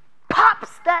he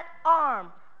pops that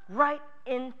arm right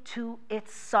into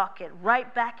its socket,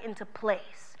 right back into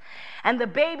place. And the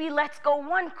baby lets go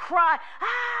one cry,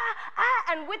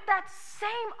 and with that same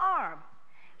arm,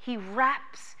 he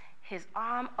wraps his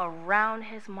arm around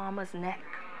his mama's neck.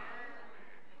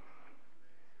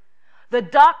 The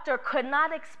doctor could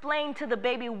not explain to the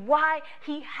baby why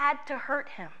he had to hurt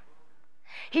him.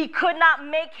 He could not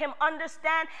make him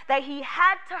understand that he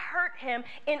had to hurt him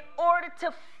in order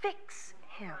to fix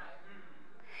him.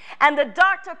 And the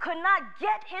doctor could not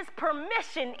get his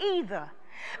permission either,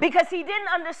 because he didn't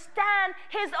understand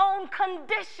his own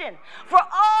condition. For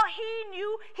all he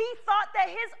knew, he thought that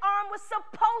his arm was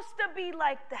supposed to be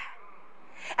like that.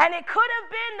 And it could have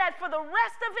been that for the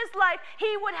rest of his life,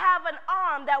 he would have an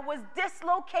arm that was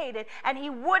dislocated and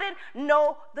he wouldn't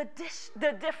know the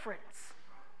difference.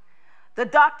 The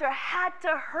doctor had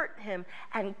to hurt him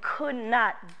and could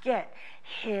not get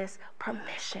his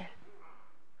permission.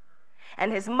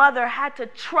 And his mother had to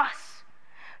trust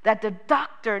that the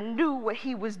doctor knew what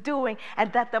he was doing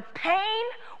and that the pain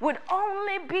would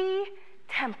only be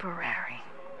temporary.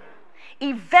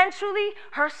 Eventually,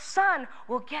 her son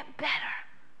will get better.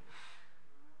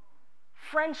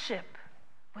 Friendship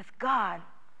with God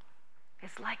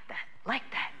is like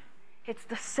that. It's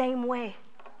the same way.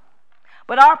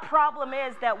 But our problem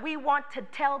is that we want to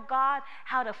tell God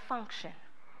how to function.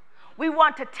 We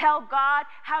want to tell God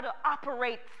how to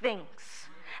operate things,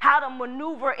 how to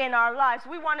maneuver in our lives.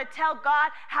 We want to tell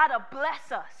God how to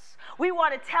bless us. We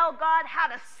want to tell God how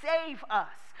to save us.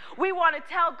 We want to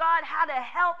tell God how to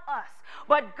help us.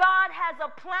 But God has a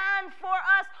plan for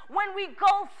us when we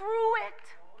go through it.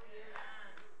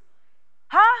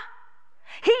 Huh?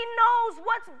 He knows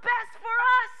what's best for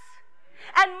us.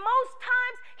 And most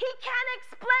times, He can't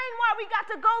explain why we got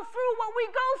to go through what we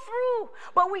go through.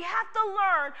 But we have to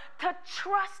learn to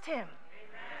trust Him.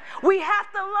 Amen. We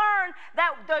have to learn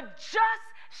that the just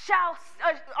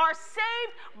are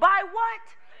saved by what?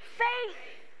 Faith.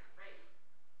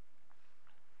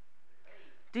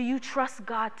 Do you trust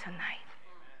God tonight?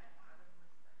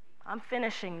 I'm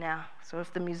finishing now, so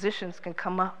if the musicians can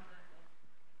come up.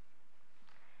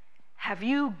 Have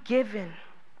you given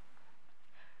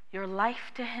your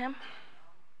life to Him?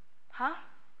 Huh?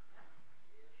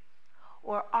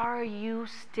 Or are you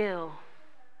still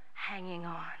hanging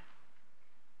on?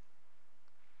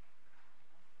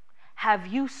 Have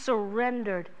you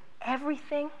surrendered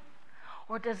everything?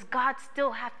 Or does God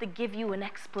still have to give you an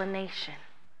explanation?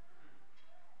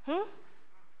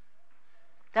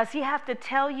 Does He have to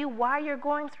tell you why you're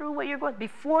going through what you're going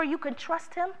before you can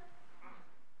trust Him?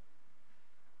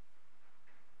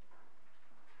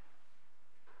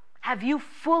 Have you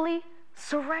fully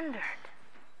surrendered?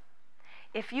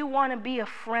 If you want to be a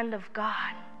friend of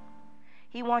God,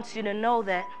 He wants you to know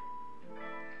that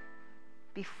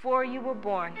before you were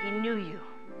born, He knew you.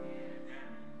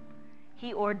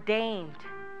 He ordained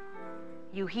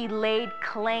you. He laid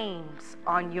claims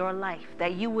on your life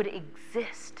that you would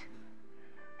exist.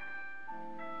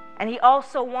 And He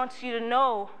also wants you to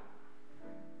know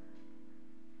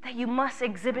that you must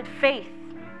exhibit faith.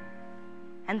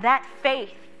 And that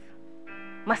faith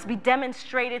must be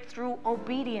demonstrated through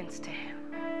obedience to Him.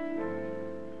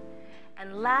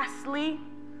 And lastly,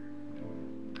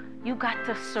 you got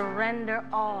to surrender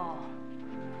all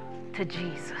to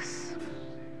Jesus.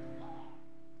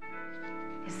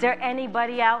 Is there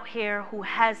anybody out here who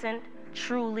hasn't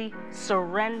truly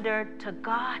surrendered to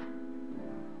God?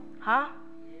 Huh?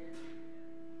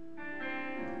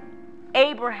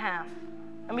 Abraham.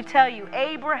 Let me tell you,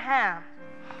 Abraham,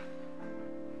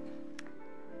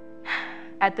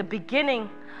 at the beginning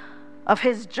of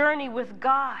his journey with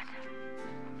God,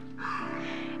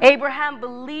 Abraham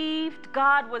believed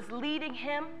God was leading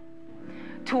him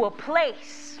to a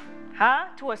place,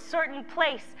 to a certain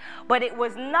place. But it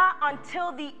was not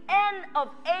until the end of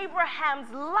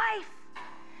Abraham's life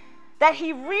that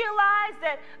he realized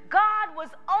that God was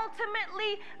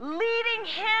ultimately leading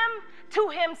him to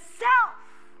Himself.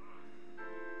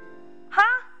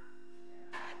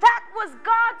 That was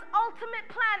God's ultimate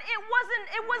plan.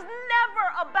 It was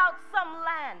never about some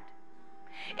land.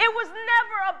 It was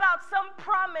never about some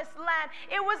promised land.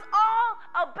 It was all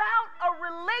about a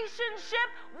relationship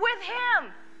with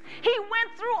Him. He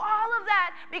went through all of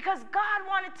that because God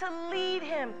wanted to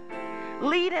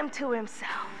lead him to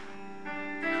Himself.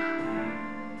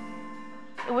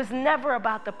 It was never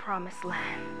about the promised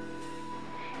land.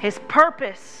 His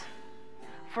purpose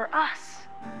for us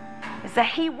is that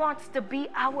He wants to be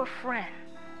our friend.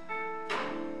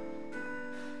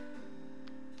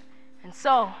 And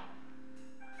so,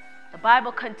 the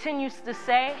Bible continues to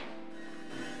say,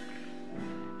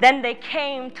 then they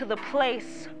came to the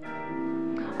place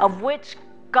of which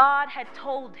God had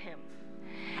told him.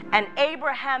 And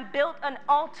Abraham built an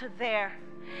altar there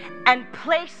and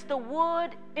placed the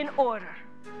wood in order.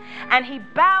 And he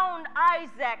bound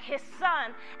Isaac, his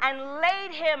son, and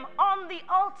laid him on the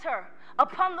altar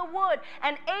upon the wood.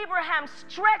 And Abraham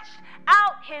stretched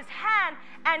out his hand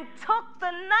and took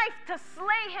the knife to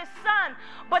slay his son.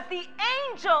 But the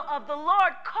angel of the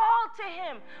Lord called to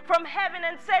him from heaven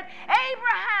and said,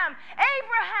 Abraham,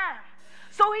 Abraham.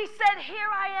 So he said, here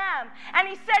I am. And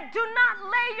he said, do not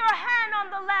lay your hand on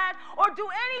the lad or do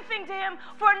anything to him,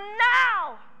 for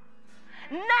now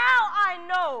I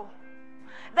know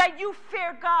that you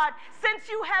fear God, since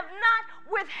you have not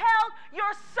withheld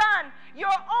your son, your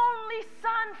only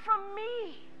son, from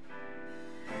me.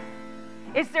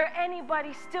 Is there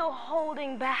anybody still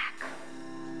holding back?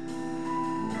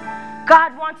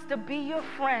 God wants to be your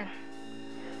friend.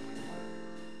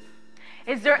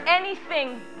 Is there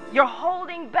anything you're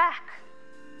holding back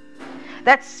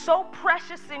that's so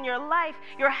precious in your life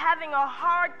you're having a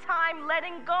hard time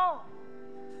letting go?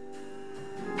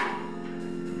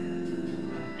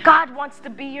 God wants to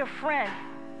be your friend.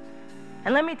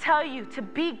 And let me tell you, to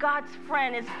be God's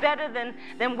friend is better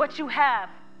than, what you have.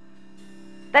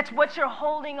 That's what you're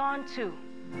holding on to.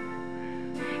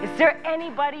 Is there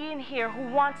anybody in here who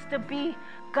wants to be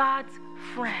God's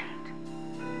friend?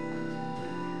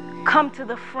 Come to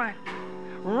the front.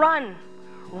 Run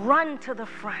to the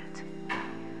front.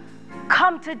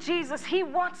 Come to Jesus. He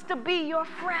wants to be your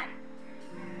friend.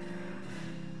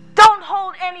 Don't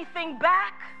hold anything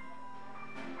back.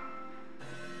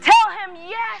 Tell him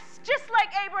yes, just like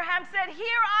Abraham said, here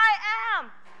I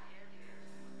am.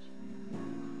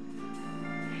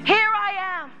 Here I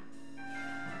am.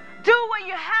 Do what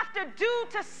you have to do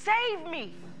to save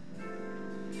me.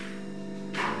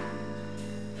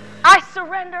 I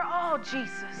surrender all,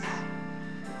 Jesus,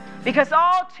 because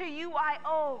all to you I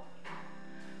owe.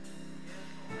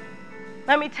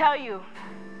 Let me tell you,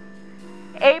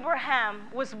 Abraham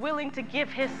was willing to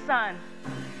give his son,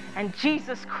 and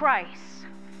Jesus Christ,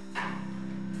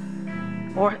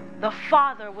 or the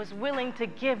Father, was willing to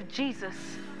give Jesus,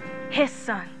 his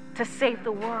son, to save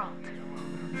the world.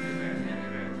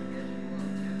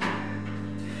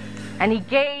 And he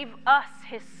gave us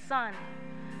his son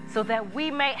so that we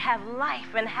may have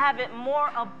life and have it more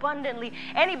abundantly.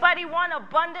 Anybody want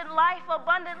abundant life?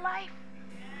 Abundant life?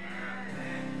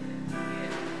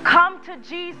 Come to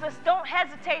Jesus. Don't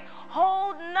hesitate.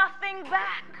 Hold nothing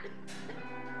back.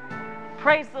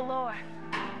 Praise the Lord.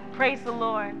 Praise the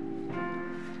Lord.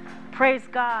 Praise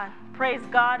God. Praise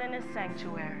God in his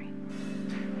sanctuary.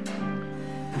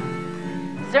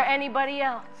 Is there anybody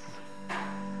else?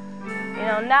 You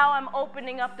know, now I'm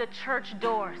opening up the church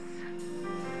doors.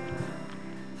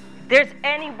 If there's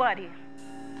anybody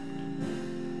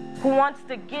who wants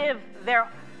to give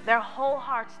their whole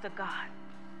hearts to God,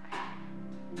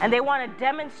 and they want to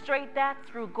demonstrate that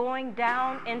through going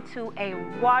down into a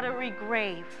watery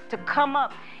grave to come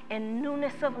up in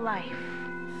newness of life.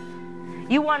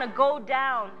 You want to go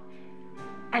down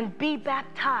and be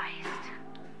baptized.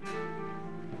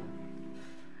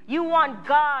 You want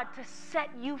God to set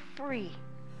you free.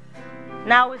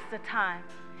 Now is the time.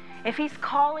 If he's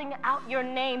calling out your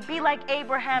name, be like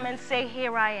Abraham and say,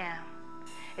 here I am.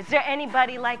 Is there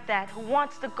anybody like that who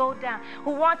wants to go down,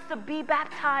 who wants to be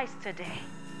baptized today?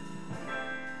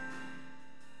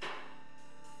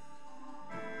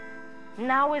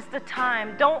 Now is the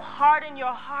time. Don't harden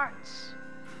your hearts.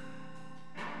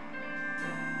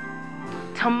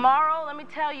 Tomorrow, let me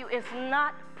tell you, is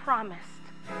not promised.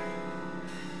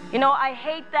 You know, I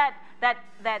hate that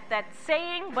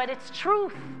saying, but it's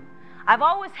truth. I've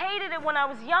always hated it when I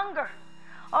was younger.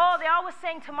 Oh, they're always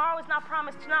saying tomorrow is not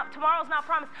promised, tomorrow's not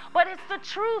promised. But it's the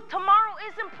truth. Tomorrow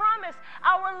isn't promised.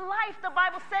 Our life, the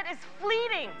Bible said, is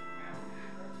fleeting.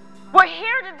 We're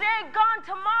here today, gone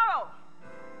tomorrow.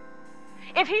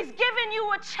 If he's given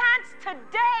you a chance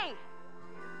today,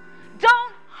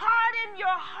 don't harden your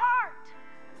heart.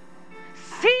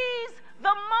 Seize the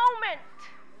moment.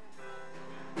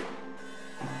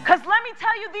 Because let me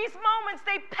tell you, these moments,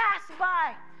 they pass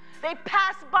by. They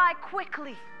pass by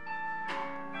quickly.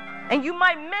 And you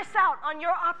might miss out on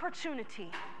your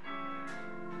opportunity.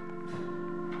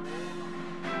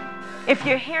 If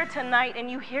you're here tonight and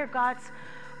you hear God's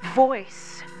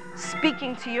voice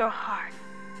speaking to your heart,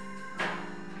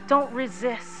 don't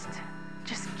resist.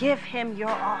 Just give him your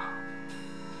all.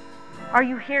 Are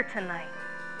you here tonight?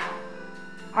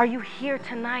 Are you here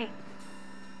tonight?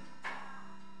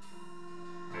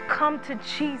 Come to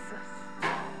Jesus.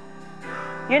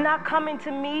 You're not coming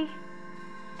to me.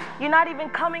 You're not even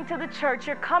coming to the church.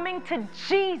 You're coming to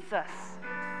Jesus.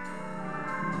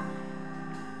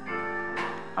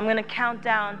 I'm going to count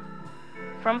down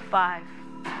from 5.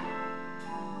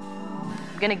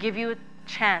 I'm going to give you a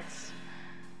chance.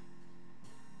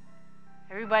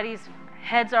 Everybody's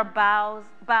heads are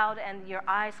bowed and your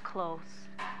eyes closed.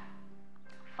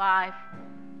 5,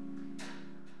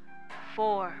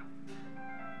 4,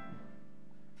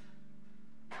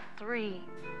 3.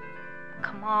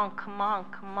 Come on, come on,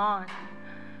 come on.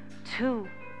 2.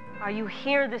 Are you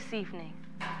here this evening?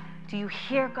 Do you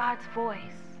hear God's voice?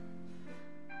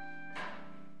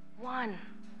 1.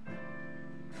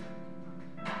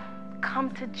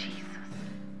 Come to Jesus.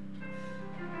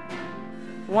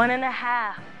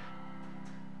 1.5.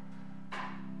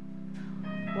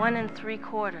 1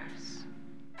 3/4.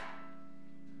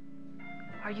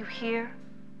 Are you here?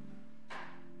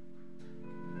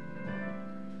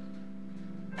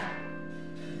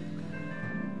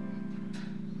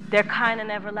 Dear kind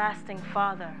and everlasting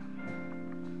Father,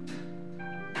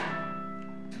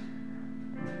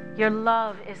 your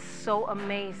love is so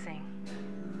amazing.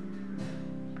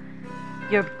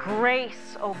 Your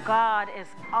grace, oh God, is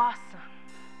awesome.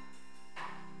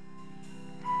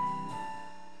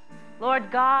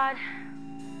 Lord God,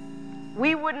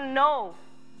 we wouldn't know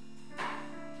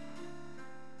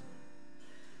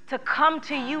to come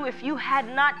to you if you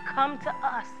had not come to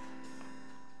us.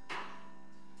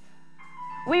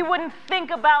 We wouldn't think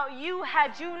about you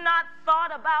had you not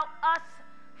thought about us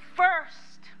first.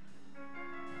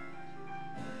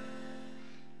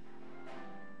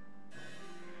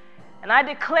 And I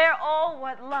declare, oh,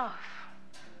 what love.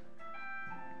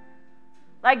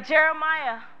 Like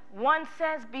Jeremiah 1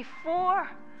 says, before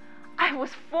I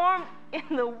was formed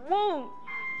in the womb,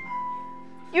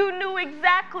 you knew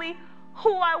exactly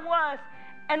who I was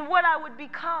and what I would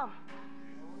become.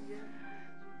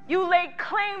 You laid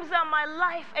claims on my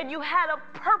life, and you had a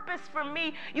purpose for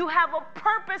me. You have a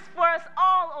purpose for us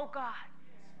all, oh God.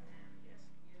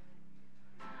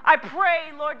 I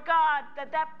pray, Lord God,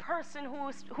 that that person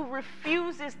who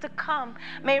refuses to come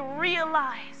may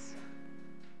realize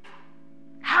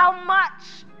how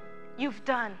much you've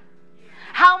done,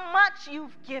 how much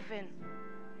you've given.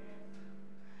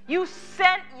 You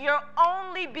sent your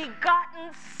only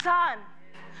begotten Son.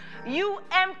 You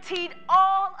emptied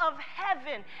all of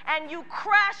heaven and you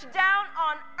crashed down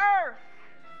on earth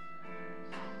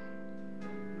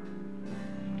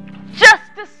just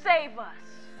to save us.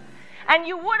 And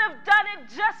you would have done it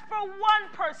just for one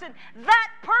person,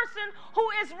 that person who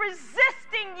is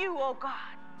resisting you, oh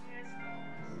God.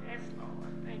 Yes,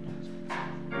 Lord. Thank you, Jesus.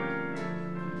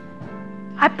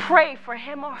 I pray for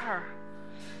him or her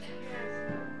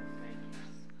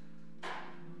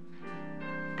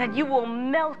that you will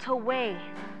melt away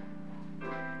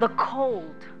the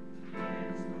cold.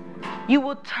 You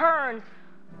will turn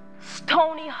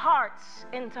stony hearts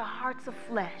into hearts of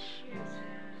flesh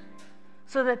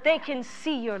so that they can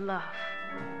see your love,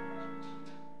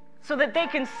 so that they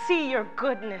can see your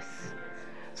goodness,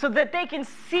 so that they can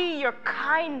see your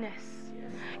kindness,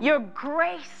 your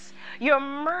grace, your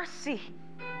mercy.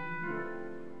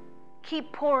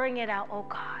 Keep pouring it out, oh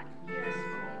God.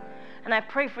 And I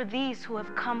pray for these who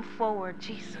have come forward,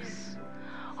 Jesus,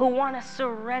 who want to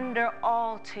surrender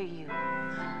all to you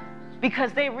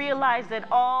because they realize that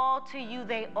all to you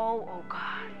they owe, oh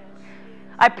God.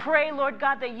 I pray, Lord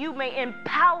God, that you may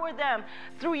empower them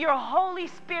through your Holy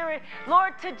Spirit,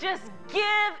 Lord, to just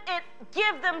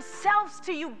give themselves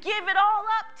to you, give it all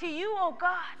up to you, oh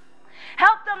God.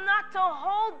 Help them not to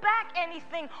hold back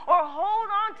anything or hold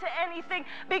on to anything,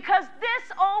 because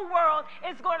this old world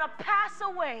is going to pass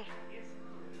away.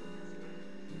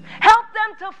 Help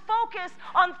them to focus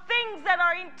on things that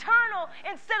are eternal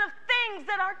instead of things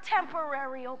that are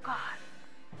temporary, oh God.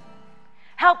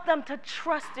 Help them to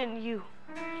trust in you.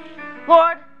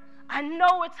 Lord, I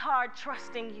know it's hard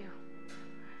trusting you,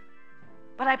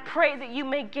 but I pray that you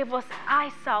may give us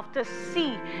eyesalve to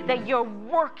see that you're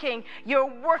working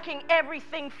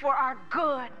everything for our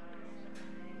good.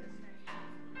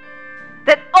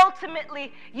 That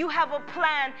ultimately you have a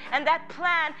plan, and that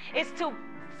plan is to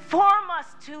form us,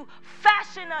 to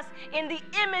fashion us in the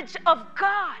image of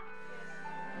God.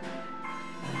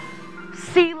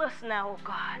 Seal us now, oh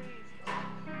God.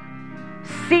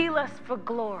 Seal us for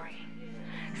glory.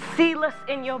 Seal us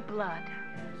in your blood.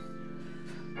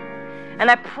 And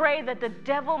I pray that the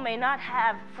devil may not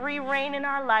have free reign in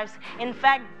our lives. In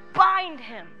fact, bind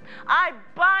him. I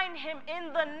bind him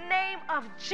in the name of Jesus.